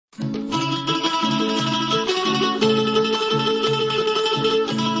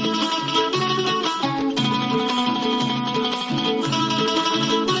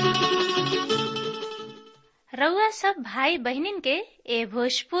भाई बहनिन के ए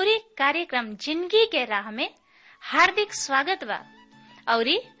भोजपुरी कार्यक्रम जिंदगी के राह में हार्दिक स्वागत बा।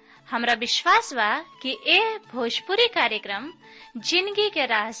 औरी हमरा विश्वास बा कि ए भोजपुरी कार्यक्रम जिंदगी के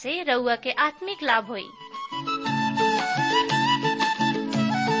राह से रउआ के आत्मिक लाभ होई।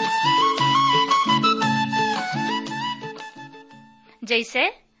 जैसे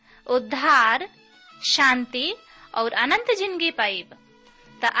उद्धार, शांति और अनंत जिंदगी पाइब।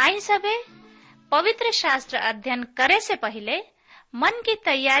 त आई सबे पवित्र शास्त्र अध्ययन करे से पहले मन की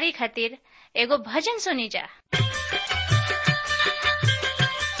तैयारी खातिर एगो भजन सुनी जा।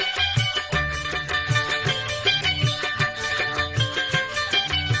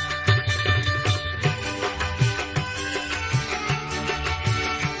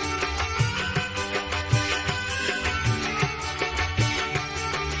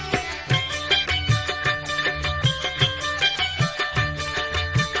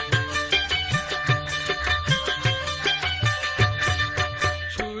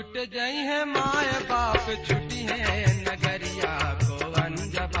 जय है माय बाप छुट्टी है नगरिया को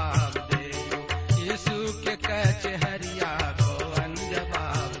अनजवाब दे, यीशु के कचहरिया को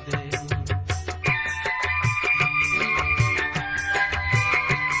अनजवाब दे।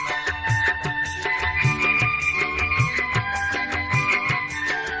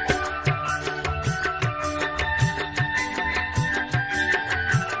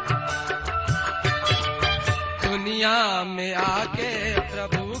 दुनिया में आके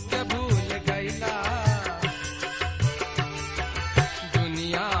प्रभु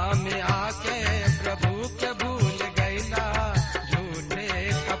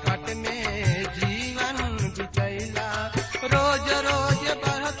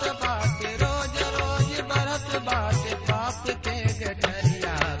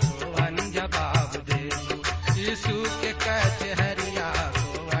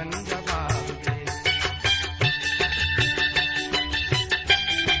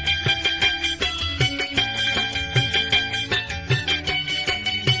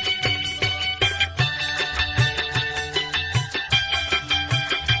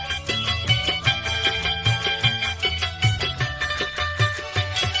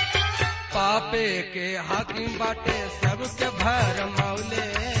पापे के हाकिम बाटे सबके भर मौले,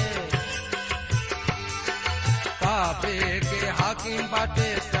 पापे के हाकिम बाटे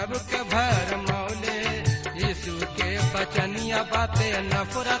सबके भर मौले। यीशु के बचनिया बातें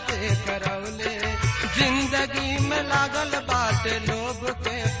नफरत करौले, जिंदगी में लागल बाटे लोभ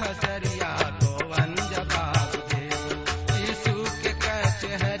के फसरिया को अनजवाब दे, यीशु के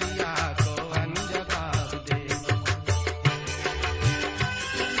कचहरिया को अनजवाब दे।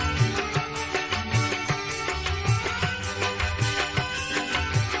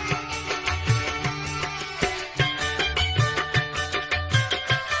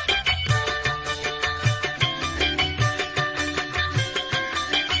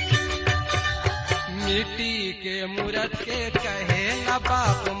 मिट्टी के मूरत के कहे न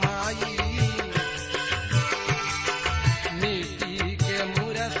बाप माई, मिट्टी के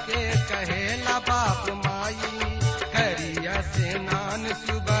मूरत के कहे न बाप माई। हरिया से नान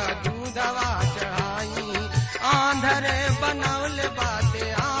सुबह दूधवा चढ़ाई, आंधर बनौले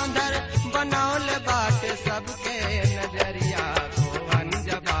बाटे, आंधर बनौले बाटे सबके नजरिया को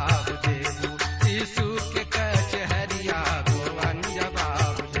अनजवाब दे दू, यीशु के कचहरिया को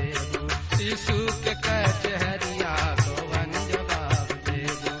अनजवाब दे दू, यीशु के कचहरिया को अनजवाब दे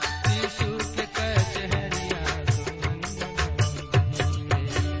दू, यीशु के कचहरिया को अनजवाब दे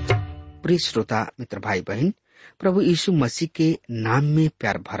दू। प्रिय श्रोता मित्र भाई बहन, प्रभु यीशु मसीह के नाम में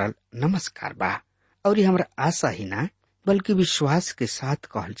प्यार भरल नमस्कार बा। और ये हमरा आशा ही ना बल्कि विश्वास के साथ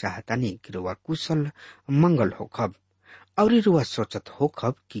कहल चाहता नहीं कि रुआ कुशल मंगल होखब। और रुआ सोचत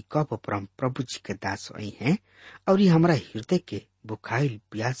होखब कि कब परम प्रभु जी के दास आई हैं और ये हमरा हृदय के बुखाइल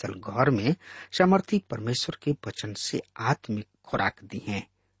प्यासल घर में समर्थी परमेश्वर के वचन से आत्मिक खुराक दी हैं।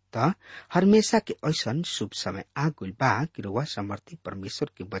 त हमेशा के ऐसन शुभ समय आ गइल बा कि रुआ समर्थी परमेश्वर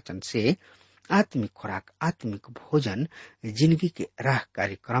के वचन से आत्मिक खुराक, आत्मिक भोजन जिंदगी के राह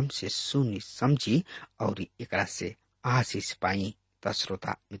कार्यक्रम से सुनी समझी और एकरा से आशीष पाई। त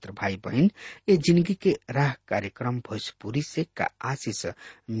श्रोता मित्र भाई बहन, ये जिंदगी के राह कार्यक्रम भोजपुरी से का आशीष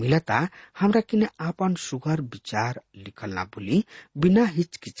मिलता। हमरा किने आपन सुगर विचार लिखल ना भूली, बिना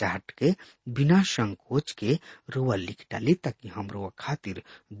हिचकिचाहट के, बिना संकोच के रुआ लिख डाली ताकि हम रुआ खातिर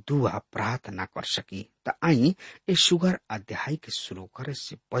दुआ प्रार्थना कर सकी। त आई ए सुगर अध्याय के शुरू करे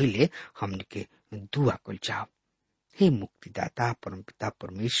से पहले हमने के दुआ कल जाओ। हे मुक्तिदाता परमपिता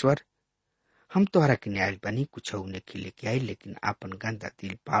परमेश्वर, हम तोहरा के न्याय बनी कुछ नेखी लेके आई, लेकिन आपन गंदा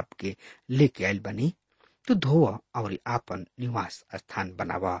दिल पाप के लेके आयल बनी। तू धोवा और आपन निवास स्थान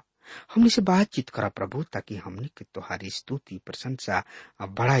बनावा। हमने से बातचीत करा प्रभु, ताकि हमने के तुहारी स्तुति प्रशंसा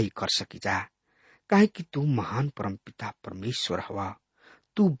बड़ाई कर सकी जा। काहे कि तू महान परम पिता परमेश्वर हवा,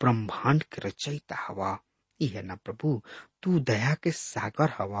 तू ब्रह्मांड के रचयिता हवा। यह ना प्रभु, तू दया के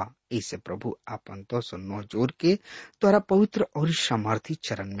सागर हवा। ऐसे प्रभु आपन 209 जोर के तोरा पवित्र और सामर्थी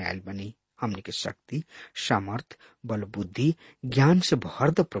चरण में आयल बनी। हमने के शक्ति, सामर्थ, बल, बुद्धि, ज्ञान से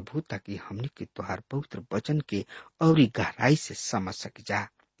भर द प्रभु, ताकि हमने के तुहार पवित्र वचन के और गहराई से समझ सकी जा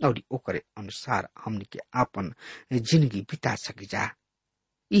और ओकरे अनुसार हमने के आपन जिंदगी बिता सकी जा।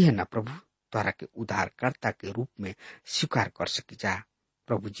 यह ना प्रभु, तोरा के उद्धारकर्ता के रूप में स्वीकार कर सकी जा।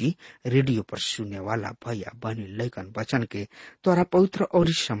 प्रभु जी, रेडियो पर सुनने वाला भैया बहनी लैकन वचन के तोरा पवित्र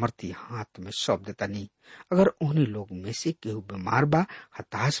और समर्थी हाथ में सौंप देता नहीं। अगर उन्हीं लोग में से केहू बीमार बा,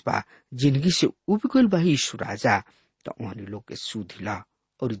 हताश बा, जिंदगी से उब गइल बा यीशु राजा, तो उन्हीं लोग के सुधिला।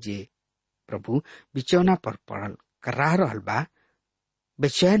 और जे प्रभु बिचौना पर पड़ल करा रहल बा,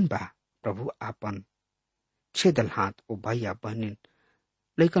 बेचैन बा, प्रभु आपन छेदल हाथ ओ भैया बहनी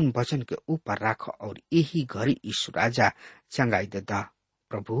लैकन वचन के ऊपर राख और यही घड़ी यीशु राजा चंगाई दे दा।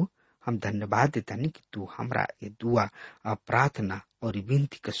 प्रभु हम धन्यवाद देतानी कि तू हमरा ये दुआ प्रार्थना और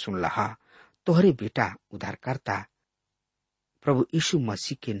विनती के सुन लहा। तोहरे बेटा उद्धारकर्ता प्रभु यीशु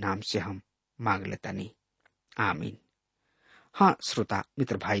मसीह के नाम से हम मांग लेतानी, आमीन। हाँ श्रोता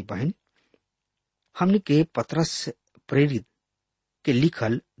मित्र भाई बहन, हमने के पतरस प्रेरित के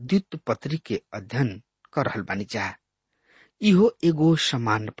लिखल द्वितीय पत्री के अध्ययन कर रहल बानी जा। इहो एगो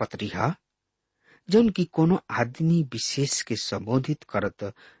सामान्य पत्री है जौन की कोनो आदमी विशेष के संबोधित करत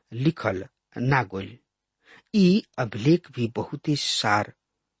लिखल ना गोल। ई अभिलेख भी बहुत ही सार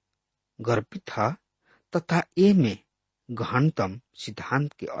गर्भित है तथा ए में गहनतम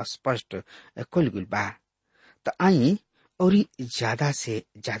सिद्धांत के स्पष्ट कल गुल बा। त आई और ज्यादा से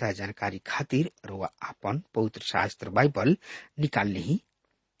ज्यादा जानकारी खातिर रोआ आपन पवित्र शास्त्र बाइबल निकाल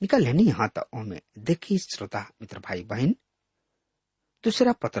लेनी। हाँ तो ओमे देखी श्रोता मित्र भाई बहन,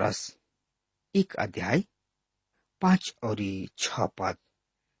 दूसरा पतरस 1 अध्याय 5 और 6 पद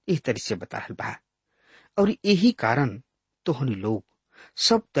इस तरह से बता रहल बा। और यही कारण तोहनी लोग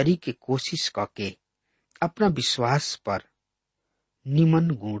सब तरीके कोशिश करके अपना विश्वास पर निमन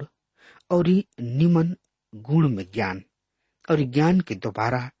गुण और निमन गुण में ज्ञान और ज्ञान के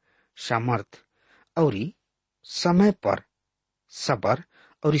दोबारा सामर्थ और समय पर सबर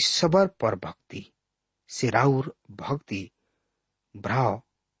और सबर पर भक्ति से राउर भक्ति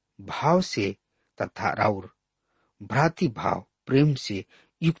भाव से तथा राउर भ्रातृ भाव प्रेम से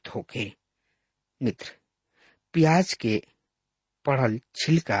युक्त होके। मित्र, प्याज के पड़ल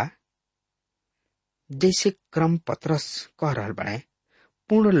छिलका जैसे क्रम पतरस कह रहल बने,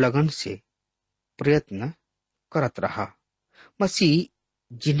 पूर्ण लगन से प्रयत्न करत रहा।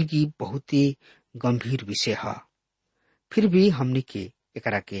 मसीह जिंदगी बहुत ही गंभीर विषय है, फिर भी हमने के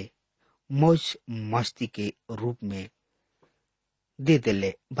एकरा के मौज मस्ती के रूप में दे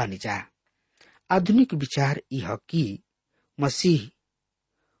देले बानी जा। आधुनिक विचार यह कि मसीह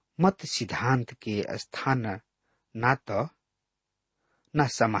मत सिद्धांत के स्थान ना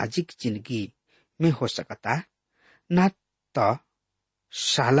सामाजिक जिंदगी में हो सकता, ना तो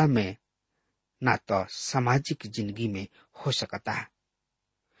शाला में, ना तो सामाजिक जिंदगी में हो सकता।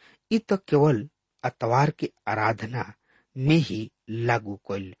 ये तो केवल अतवार के आराधना में ही लागू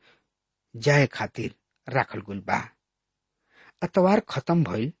कइल जाए खातिर राखल गुल बा। अतवार खत्म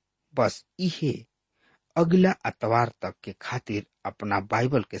भइल, बस इहे अगला अतवार तक के खातिर अपना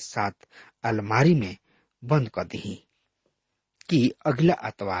बाइबल के साथ अलमारी में बंद कर दी कि अगला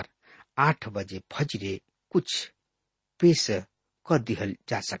अतवार 8 बजे फजरे कुछ पेश कर दिहल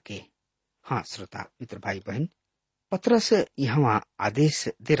जा सके। हाँ श्रोता मित्र भाई बहन, पतरस यहाँ आदेश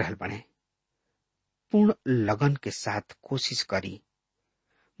दे रहल बने, पूर्ण लगन के साथ कोशिश करी।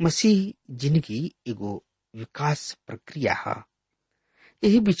 मसीह जिंदगी एगो विकास प्रक्रिया है।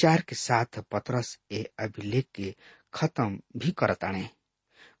 यही विचार के साथ पतरस ए अभिलेख के खत्म भी करताने।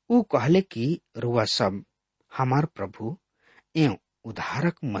 ऊ कहले कि रुआ सब हमार प्रभु एवं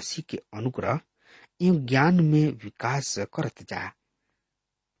उद्धारक मसीह के अनुग्रह एवं ज्ञान में विकास करत जा।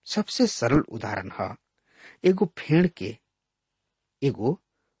 सबसे सरल उदाहरण है एगो फेड़ के एगो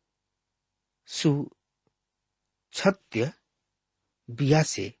सुछत्य बिया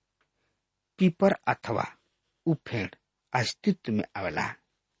से पीपर अथवा उ फेड़ अस्तित्व में आवेला।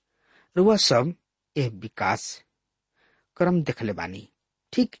 रुआ सब ए विकास क्रम देखले बानी।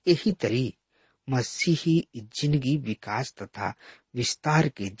 ठीक यही तरी मसीही जिंदगी विकास तथा विस्तार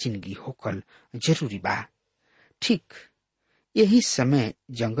के जिंदगी होकल जरूरी बा। ठीक यही समय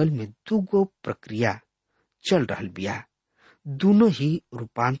जंगल में 2 प्रक्रिया चल रहल बिया। दोनों ही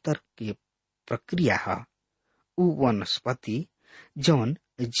रूपांतर के प्रक्रिया है। उ वनस्पति जौन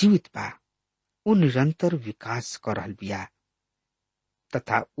जीवित बा, उ निरंतर विकास कर रहल बिया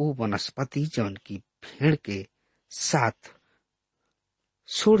तथा उ वनस्पति जौन की भेड़ के साथ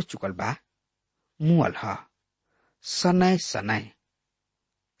छोड़ चुकल बा मुअल ह। सनय सनय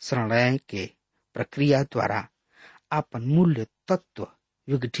शरणय के प्रक्रिया द्वारा आपन मूल्य तत्व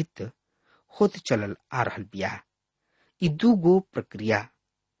विघटित होत चलल आ रहल बिया। इ दूगो प्रक्रिया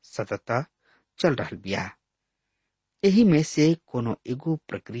सतत चल रहल बिया। एही में से कोनो एगो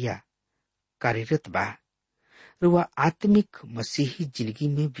प्रक्रिया कार्यरत बा। रुआ आत्मिक मसीही जिंदगी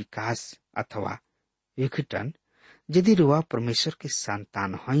में विकास अथवा विघटन यदि रुआ परमेश्वर के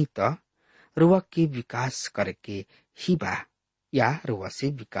संतान हई त रुआ के विकास करे के ही बा या रुआ से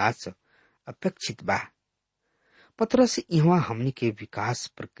विकास अपेक्षित बा। पतरस यहाँ हमनी के विकास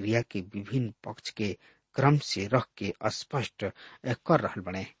प्रक्रिया के विभिन्न पक्ष के क्रम से रख के स्पष्ट कर रहल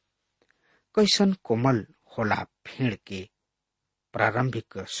बने। कैसन कोमल होला भेड़ के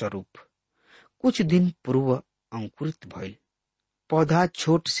प्रारंभिक स्वरूप। कुछ दिन पूर्व अंकुरित भइल पौधा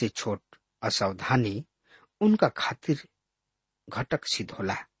छोट से छोट असावधानी उनका खातिर घटक सिद्ध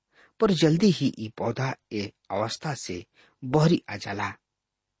होला, पर जल्दी ही ई पौधा ए अवस्था से बहरी आ जाला,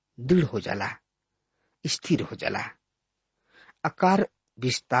 दृढ़ हो जाला, स्थिर हो जाला। आकार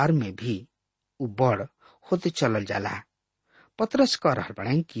विस्तार में भी उ बड़ होते चलल जाला। पतरस कह रहल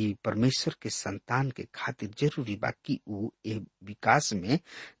बड़े कि परमेश्वर के संतान के खातिर जरूरी बा कि उ ए विकास में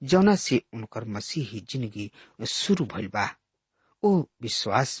जौना से उनकर मसीही जिंदगी शुरू भइल बा ओ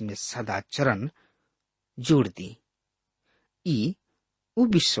विश्वास में सदाचरण जोड़ दी। ई उ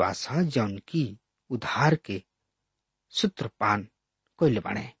विश्वास है जौन की उद्धार के सूत्रपान कइले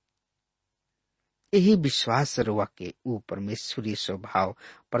बाणे। यही विश्वास रुआ के उ परमेश्वरी स्वभाव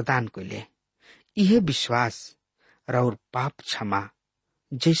प्रदान कइले। यह विश्वास और पाप क्षमा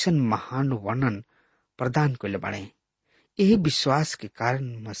जैसन महान वर्णन प्रदान कइले बाणे। यही विश्वास के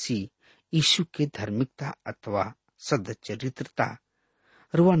कारण मसीह यीशु के धार्मिकता अथवा सदचरित्रता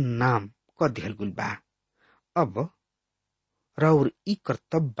रुआ नाम क दिहल गइल बा। अब और ई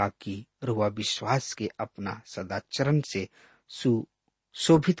कर्तव्य बा कि रुआ विश्वास के अपना सदाचरण से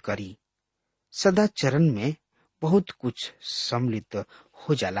सुशोभित करी। सदाचरण में बहुत कुछ सम्मिलित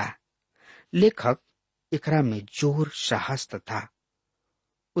हो जाला। लेखक एकरा में जोर, साहस तथा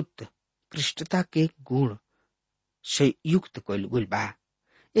उत्कृष्टता के गुण से युक्त कइल गइल बा।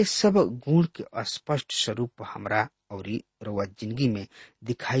 ये सब गुण के स्पष्ट स्वरूप हमरा और रुआ जिंदगी में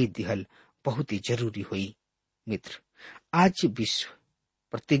दिखाई दिहल बहुत ही जरूरी हुई। मित्र, आज विश्व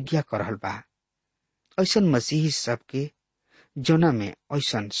प्रतिज्ञा कर रहल बा ऐसन मसीही सबके जौना में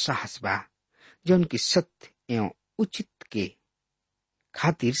ऐसन साहस बा जौन की सत्य एवं उचित के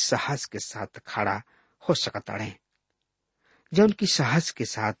खातिर साहस के साथ खड़ा हो सकताड़े, जौन की साहस के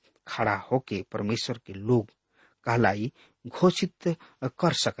साथ खड़ा होके परमेश्वर के लोग कहलाई घोषित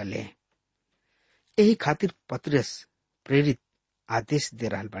कर सकले। यही खातिर पतरस प्रेरित आदेश दे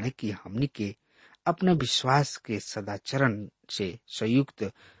रहल बाने कि हमनी के अपना विश्वास के सदाचरण से संयुक्त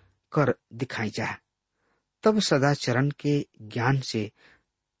कर दिखाई जा। तब सदाचरण के ज्ञान से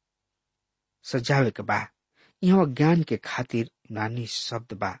सजावे के बा। यहाँ ज्ञान के खातिर यूनानी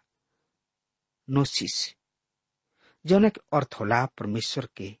शब्द बा नोसिस, जौन के अर्थ होला परमेश्वर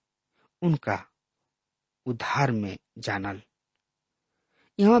के उनका उद्धार में जानल।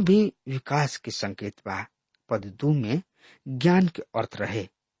 यहाँ भी विकास के संकेत बा। पद 2 में ज्ञान के अर्थ रहे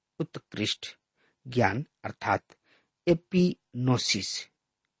उत्कृष्ट ज्ञान अर्थात एपिनोसिस।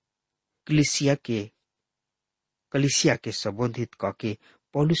 कलिसिया के संबोधित करके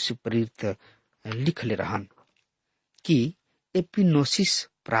पौलुस प्रेरित लिखले रहन कि एपिनोसिस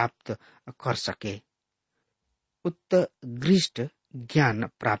प्राप्त कर सके, उत्कृष्ट ज्ञान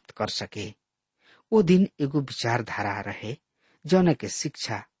प्राप्त कर सके। वो दिन एगो विचारधारा रहे जौन के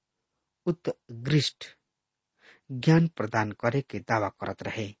शिक्षा उत्कृष्ट ज्ञान प्रदान करे के दावा करत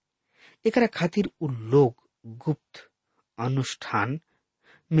रहे। एकरा खातिर उ लोग गुप्त अनुष्ठान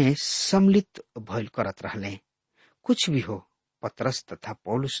में सम्मिलित भइल करत रहले। कुछ भी हो, पतरस तथा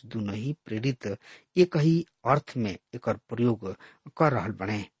पौलुस दोनों ही प्रेरित एक ही अर्थ में एकर प्रयोग कर रहल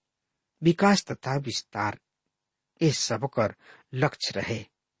बने। विकास तथा विस्तार ये सबकर लक्ष्य रहे।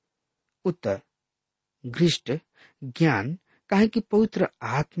 उत्कृष्ट ज्ञान काहे कि पवित्र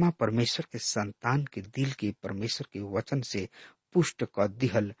आत्मा परमेश्वर के संतान के दिल के परमेश्वर के वचन से पुष्ट कर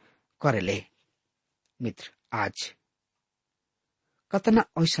दिहल करेले। मित्र, आज कतना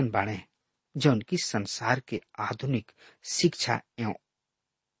ऐसन बाणे जौन की संसार के आधुनिक शिक्षा एवं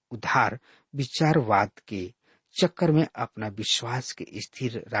उधार विचारवाद के चक्कर में अपना विश्वास के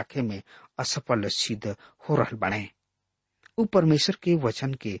स्थिर रखे में असफल सिद्ध हो रहल बाणे। उ परमेश्वर के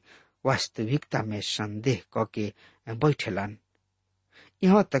वचन के वास्तविकता में संदेह करके बैठेलन।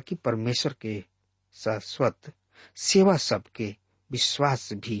 यहाँ तक कि परमेश्वर के शाश्वत सेवा सबके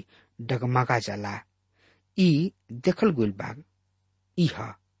विश्वास भी डगमगा जाला। ई देखल गइल बा।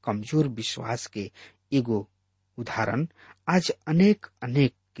 यह कमजोर विश्वास के एगो उदाहरण आज अनेक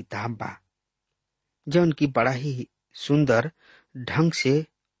अनेक किताब बा जौन की बड़ा ही सुंदर ढंग से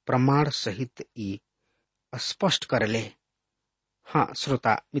प्रमाण सहित ई स्पष्ट करले। हाँ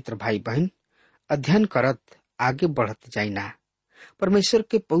श्रोता मित्र भाई बहन, अध्ययन करत आगे बढ़त जाइना। परमेश्वर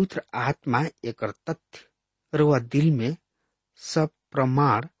के पवित्र आत्मा एक तथ्य रुआ दिल में सब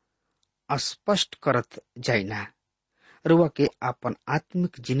प्रमाण स्पष्ट करत जाइना। रुआ के अपन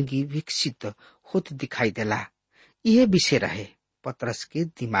आत्मिक जिंदगी विकसित होत दिखाई देला। यह विषय रहे पतरस के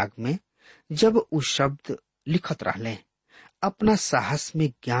दिमाग में जब उ शब्द लिखत रहले, अपना साहस में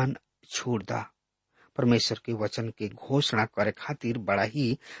ज्ञान छोड़ दा। परमेश्वर के वचन के घोषणा करे खातिर बड़ा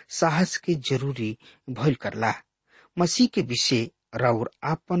ही साहस के जरूरी भइल करला। मसीह के विषय और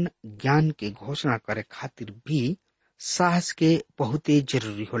आपन ज्ञान के घोषणा करे खातिर भी साहस के बहुते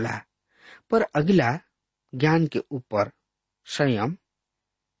जरूरी होला। पर अगला ज्ञान के ऊपर संयम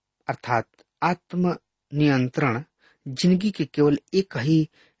अर्थात आत्म नियंत्रण जिंदगी के केवल एक ही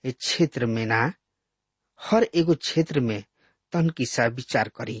क्षेत्र में ना, हर एगो क्षेत्र में तनकी सा विचार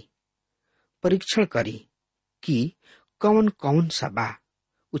करी, परीक्षण करी कि कौन कौन सा बा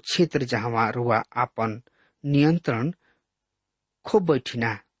उ क्षेत्र जहाँ रुआ आपन नियंत्रण खो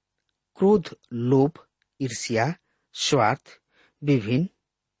बैठिना। क्रोध, लोभ, ईर्ष्या, स्वार्थ, विभिन्न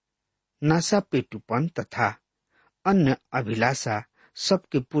नासापेटुपन तथा अन्य अभिलाषा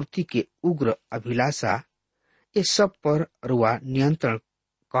सबके पूर्ति के उग्र अभिलाषा, ये सब पर रुआ नियंत्रण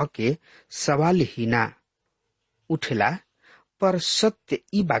के सवाल ही ना उठेला। पर सत्य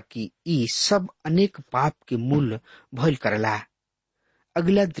ई बाकी ई सब अनेक पाप के मूल भइल करला।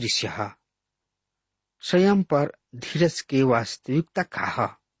 अगला दृश्य है संयम पर धीरज के वास्तविकता का है।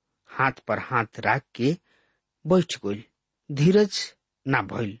 हाथ पर हाथ रख के बैठ गइल धीरज ना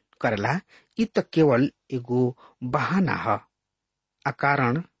भइल करला। ई तो केवल एगो बहाना है।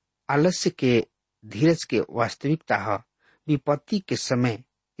 अकारण आलस्य के धीरज के वास्तविकता है विपत्ति के समय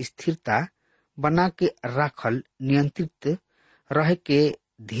स्थिरता बना के राखल, नियंत्रित रह के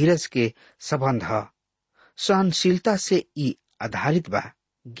धीरज के संबंध है। सहनशीलता से ई आधारित बा।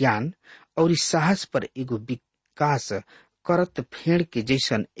 ज्ञान और इस साहस पर एगो विकास करत फेड़ के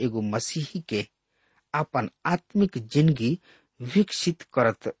जैसन एगो मसीही के अपन आत्मिक जिंदगी विकसित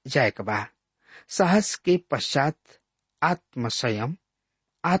करत जाए बा। साहस के पश्चात आत्मसंयम,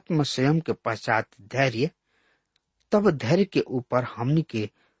 आत्मसंयम के पश्चात धैर्य, तब धैर्य के ऊपर हमनी के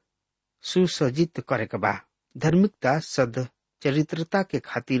सुसज्जित करे के बा। धार्मिकता सद चरित्रता के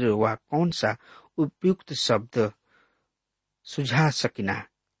खातिर वह कौन सा उपयुक्त शब्द सुझा सकिना।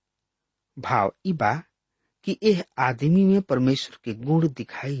 भाव ई बा कि यह आदमी में परमेश्वर के गुण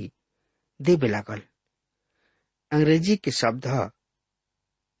दिखाई देवे लागल। अंग्रेजी के शब्द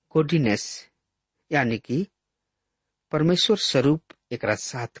गोडीनेस यानी कि परमेश्वर स्वरूप एकरा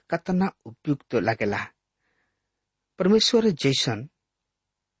साथ कतना उपयुक्त लागेला। परमेश्वर जैसन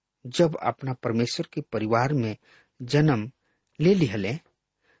जब अपना परमेश्वर के परिवार में जन्म ले लिहले,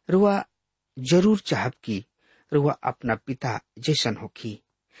 रुआ जरूर चाहब कि रुआ अपना पिता जैसन होखी।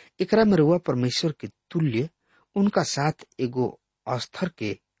 एकरा में रुआ परमेश्वर के तुल्य उनका साथ एगो स्तर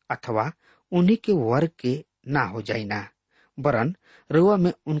के अथवा उन्हीं के वर्ग के ना हो जाइना, वरन रुआ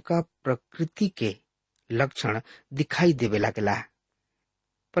में उनका प्रकृति के लक्षण दिखाई देवे लागला।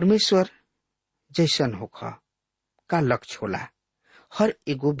 परमेश्वर जैसन होखा का लक्ष्य होला हर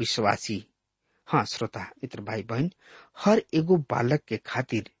एगो विश्वासी। हाँ श्रोता मित्र भाई बहन, हर एगो बालक के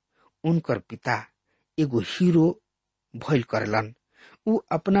खातिर उनकर पिता एगो हीरो भइल करलन। उ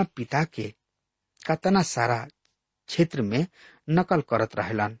अपना पिता के कतना सारा क्षेत्र में नकल करत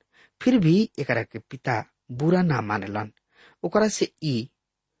रहलन, फिर भी एकरा के पिता बुरा ना मानलन। ओकरा से ई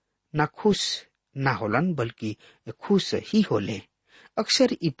ना खुश ना होलन बल्कि खुश ही होले।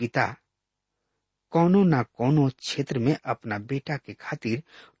 अक्सर ई पिता कोनो ना कोनो क्षेत्र में अपना बेटा के खातिर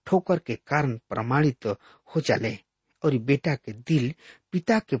ठोकर के कारण प्रमाणित हो जाले और बेटा के दिल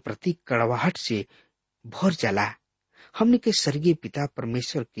पिता के प्रति कड़वाहट से भर जाला। हमने के स्वर्गीय पिता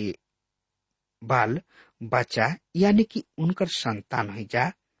परमेश्वर के बाल बच्चा यानी कि उनकर संतान है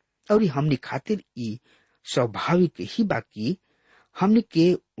जा, और हमने खातिर ई स्वाभाविक ही बाकी हमने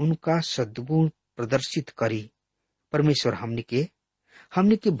के उनका सद्गुण प्रदर्शित करी। परमेश्वर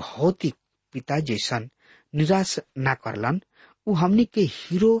हमने के भौतिक पिता जैसन निराश ना करलन। उ हमनी के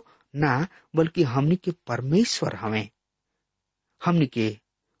हीरो ना बल्कि हमनी के परमेश्वर हमें। हमनी के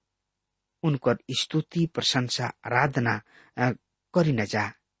उनकर स्तुति प्रशंसा आराधना करी न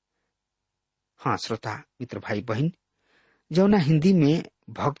जा। हाँ श्रोता मित्र भाई बहन, जौना हिंदी में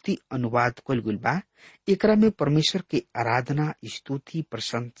भक्ति अनुवाद कइल गइल बा। एकरा में परमेश्वर के आराधना, स्तुति,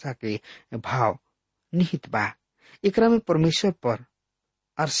 प्रशंसा के भाव निहित बा। एकरा में परमेश्वर पर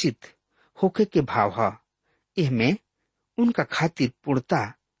अर्षित होके के भाव है। एहमे उनका खातिर पूर्णता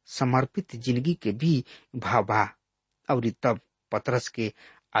समर्पित जिंदगी के भी भाव बा। और तब पतरस के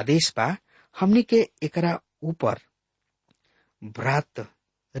आदेश बा हमनी के एकरा ऊपर व्रत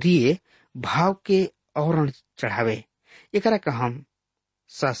रिए भाव के औरण चढ़ावे। एकरा का हम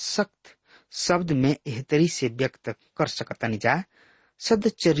सशक्त शब्द में एहतरी से व्यक्त कर सकतानी जा। सद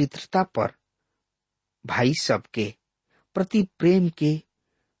चरित्रता पर भाई सब के प्रति प्रेम के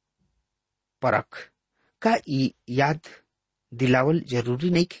परख का ई याद दिलावल जरूरी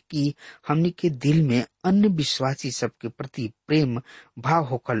नहीं कि हमनी के दिल में अन्य विश्वासी सब के प्रति प्रेम भाव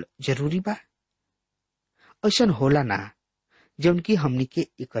होकल जरूरी बा। ऐसन होला ना जौन की हमनी के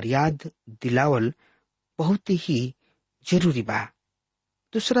एकर याद दिलावल बहुत ही जरूरी बा।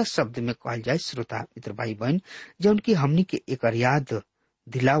 दूसरा शब्द में कहल जाए श्रोता मित्र भाई बहन, जौन की हमनी के एकर याद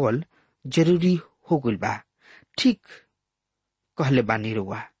दिलावल जरूरी हो गइल बा। ठीक कहले बानी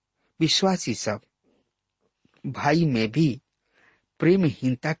रुआ, विश्वासी सब भाई में भी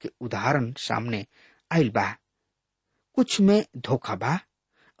प्रेमहीनता के उदाहरण सामने आइल बा। कुछ में धोखा बा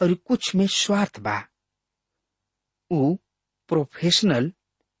और कुछ में स्वार्थ बा। उ प्रोफेशनल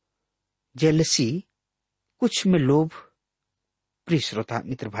जेलसी, कुछ में लोभ। प्रिय श्रोता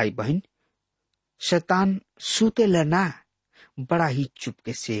मित्र भाई बहन, शैतान सुतेला ना, बड़ा ही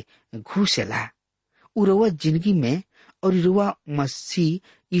चुपके से घुसेला। उ रुआ जिंदगी में और रुआ मसीह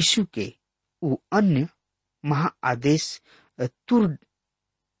यीशु के उ अन्य महाआदेश तुर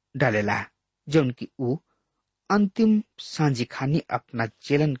डालेला जौन की उ अंतिम सांझी खानी अपना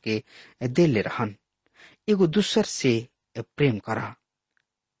चेलन के देले रहन। एगो दूसर से प्रेम करा।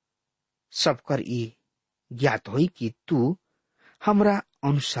 सबकर ई ज्ञात होई कि तू हमरा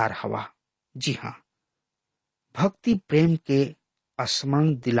अनुसार हवा। जी हाँ, भक्ति प्रेम के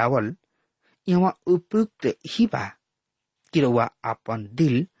स्मरण दिलावल यहाँ उपयुक्त ही बा कि रउआ अपन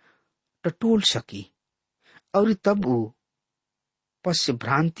दिल टटोल सकी और तब उ पश्च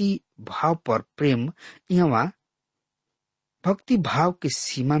भ्रांति भाव पर प्रेम यहाँ भक्ति भाव के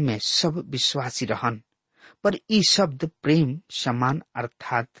सीमा में सब विश्वासी रहन। पर ई शब्द प्रेम समान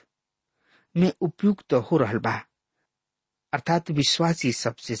अर्थात में उपयुक्त हो रहल बा, अर्थात विश्वासी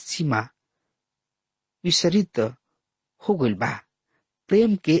सबसे सीमा विसरित हो गइल बा।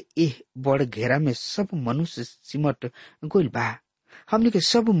 प्रेम के एह बड़ घेरा में सब मनुष्य सिमट गइल बा। हमने के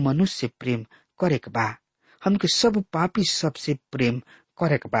सब मनुष्य से प्रेम करे के बा। हमने के सब पापी सबसे प्रेम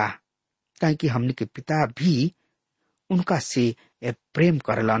करे के बा, ताकि हमने के पिता भी उनका से प्रेम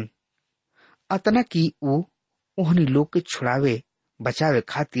करलन। अतना कि उ ओहनी लोग के छुड़ावे बचावे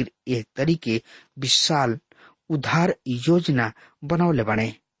खातिर एह तरीके विशाल उद्धार योजना बनौले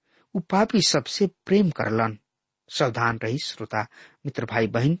बने। उ पापी सबसे प्रेम करलन। सावधान रही श्रोता मित्र भाई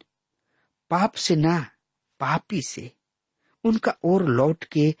बहन, पाप से ना, पापी से उनका ओर लौट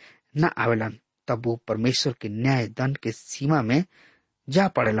के न आवेलन, तब वो परमेश्वर के न्याय दंड के सीमा में जा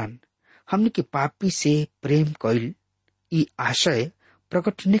पड़ेलन। हमने के पापी से प्रेम कइल ई आशय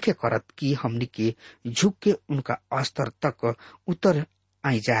प्रकट नहीं करत कि हमने के झुक के उनका स्तर तक उतर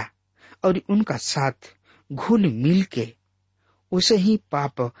आई जा और उनका साथ घुल मिल के उसे ही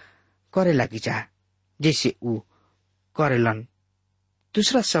पाप करे लगी जा जैसे उ करेलन।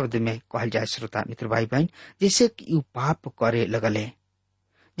 दूसरा शब्द में कहल जाए श्रोता मित्र भाई बहन, जैसे कि उ पाप करे लगले,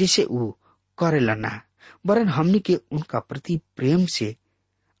 जैसे उ करेलन ना, वरन हमने के उनका प्रति प्रेम से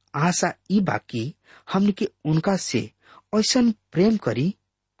आशा ई बाकी हमने के उनका से ऐसन प्रेम करी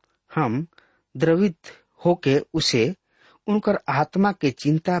हम द्रवित होके उसे उनकर आत्मा के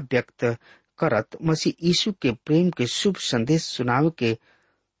चिंता व्यक्त करत मसीह यीशु के प्रेम के शुभ संदेश सुनावे के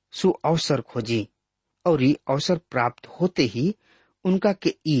सु अवसर खोजी और ये अवसर प्राप्त होते ही उनका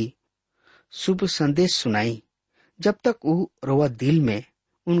के ई शुभ संदेश सुनाई। जब तक वो रोवा दिल में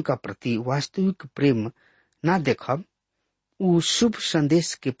उनका प्रति वास्तविक प्रेम ना देखब, वो शुभ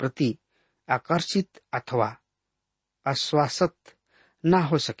संदेश के प्रति आकर्षित अथवा आश्वासत ना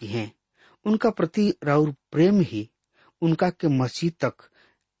हो सकी हैं। उनका प्रति राउर प्रेम ही उनका के मसीह तक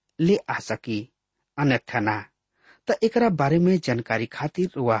ले आ सकी, अन्यथा ना। त एकरा बारे में जानकारी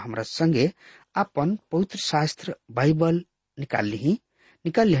खातिर वह हमरा संगे अपन पवित्र शास्त्र बाइबल निकाल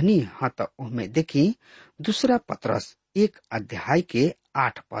लिहनी। हाँ, तो उनमें देखी दूसरा पतरस 1 अध्याय के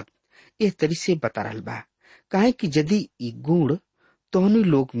 8 पद इस तरी से बता रहल बा, काहे कि यदि ई गुण तोहनी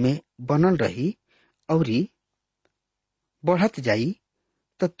लोग में बनल रही और बढ़त जाई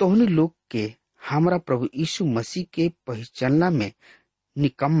तो तोहनी लोग के हमरा प्रभु यीशु मसीह के पहचानला में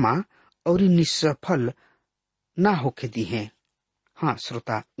निकम्मा और निसफल ना होके दी है। हाँ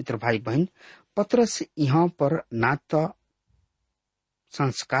श्रोता मित्र भाई बहन, पतरस यहाँ पर ना तो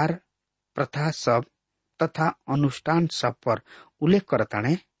संस्कार प्रथा सब तथा अनुष्ठान सब पर उल्लेख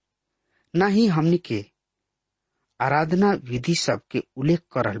करताने, न ही हमनी के आराधना विधि सब के उल्लेख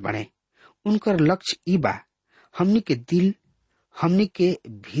करल बने। उनकर लक्ष्य ई बा हमनी के दिल, हमनी के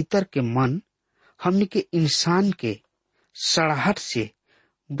भीतर के मन, हमनी के इंसान के सड़ाहट से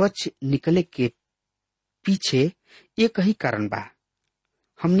बच निकले के पीछे एक ही कारण बा,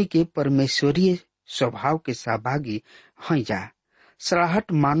 हमनी के परमेश्वरीय स्वभाव के सहभागी हैं जा।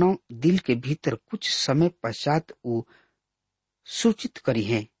 सड़ाहट मानव दिल के भीतर कुछ समय पश्चात वो सूचित करी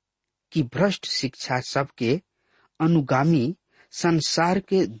है कि भ्रष्ट शिक्षा सबके अनुगामी संसार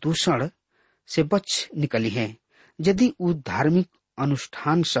के दूषण से बच निकली है। यदि वो धार्मिक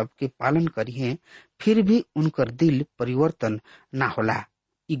अनुष्ठान सब के पालन करी है, फिर भी उनकर दिल परिवर्तन ना होला।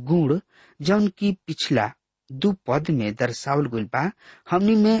 ई गुण जौन की पिछला 2 पद में दर्शावल गइल बा,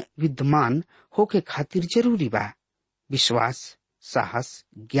 हमनी में विद्यमान होके खातिर जरूरी बा। विश्वास, साहस,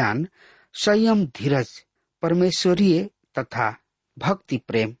 ज्ञान, संयम, धीरज, परमेश्वरीय तथा भक्ति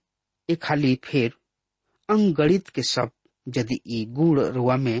प्रेम, ए खाली फेर अंगगणित के सब यदि ई गुण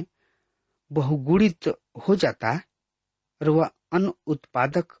रुआ में बहुगुणित हो जाता, रुआ अन्न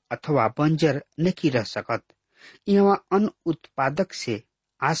उत्पादक अथवा बंजर नहीं रह सकत। यहाँ अन्न उत्पादक से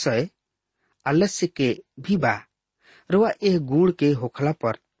आशय आलस्य के भी बा। रुआ एह गुण के होखला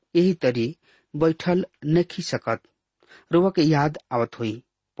पर यही तरी बैठल नहीं सकत। रुआ के याद आवत हुई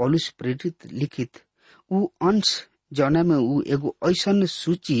पौलुस प्रेरित लिखित उ अंश जौना में उ एगो ऐसन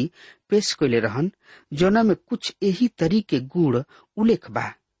सूची पेश कैले रहन जौना में कुछ यही तरीके गुण उल्लेख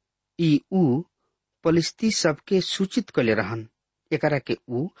बा। ई उ पलिस्ती सबके सूचित कैले रहन, एकरा के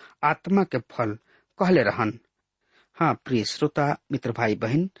उ आत्मा के फल कहले रहन। हाँ प्रिय श्रोता मित्र भाई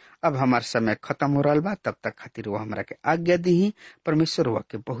बहन, अब हमार समय खत्म हो रहा बा। तब तक खातिर वो हमरा के आज्ञा दी। परमेश्वर वह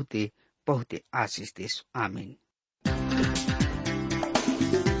के बहुते बहुते आशीष देस। आमीन।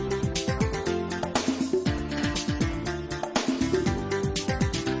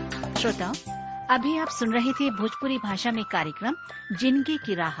 श्रोताओ, अभी आप सुन रहे थे भोजपुरी भाषा में कार्यक्रम जिंदगी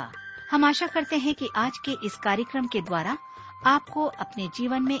की राह। हम आशा करते हैं कि आज के इस कार्यक्रम के द्वारा आपको अपने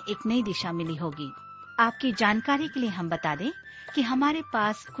जीवन में एक नई दिशा मिली होगी। आपकी जानकारी के लिए हम बता दें कि हमारे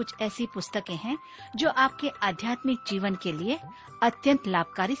पास कुछ ऐसी पुस्तकें हैं जो आपके आध्यात्मिक जीवन के लिए अत्यंत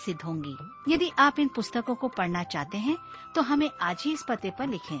लाभकारी सिद्ध होंगी। यदि आप इन पुस्तकों को पढ़ना चाहते हैं तो हमें आज ही इस पते पर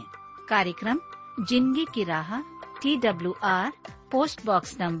लिखें। कार्यक्रम जिंदगी की राह, TWR, पोस्ट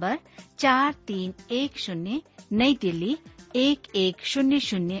बॉक्स नंबर 4310, नई दिल्ली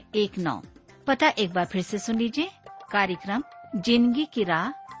 110019। पता एक बार फिर से सुन लीजिए। कार्यक्रम जिंदगी की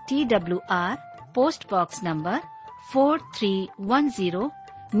राह, TWR, post box number 4310,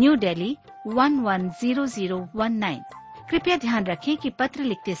 new Delhi 110019। कृपया ध्यान रखें कि पत्र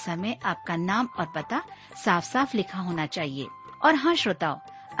लिखते समय आपका नाम और पता साफ साफ लिखा होना चाहिए। और हाँ श्रोताओ,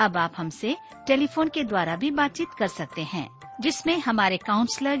 अब आप हमसे टेलीफोन के द्वारा भी बातचीत कर सकते हैं, जिसमें हमारे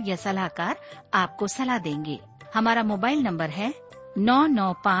काउंसलर या सलाहकार आपको सलाह देंगे। हमारा मोबाइल नंबर है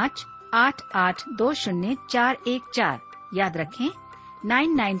 9958820414। याद रखें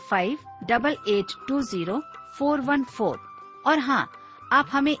 9958820414। और हाँ, आप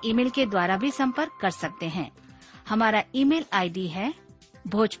हमें ईमेल के द्वारा भी संपर्क कर सकते हैं। हमारा ईमेल आईडी है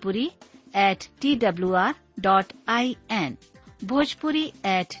bhojpuri@twr.in,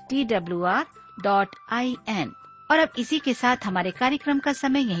 bhojpuri@twr.in। और अब इसी के साथ हमारे कार्यक्रम का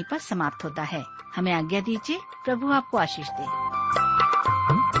समय यहीं पर समाप्त होता है। हमें आज्ञा दीजिए। प्रभु आपको आशीष दे।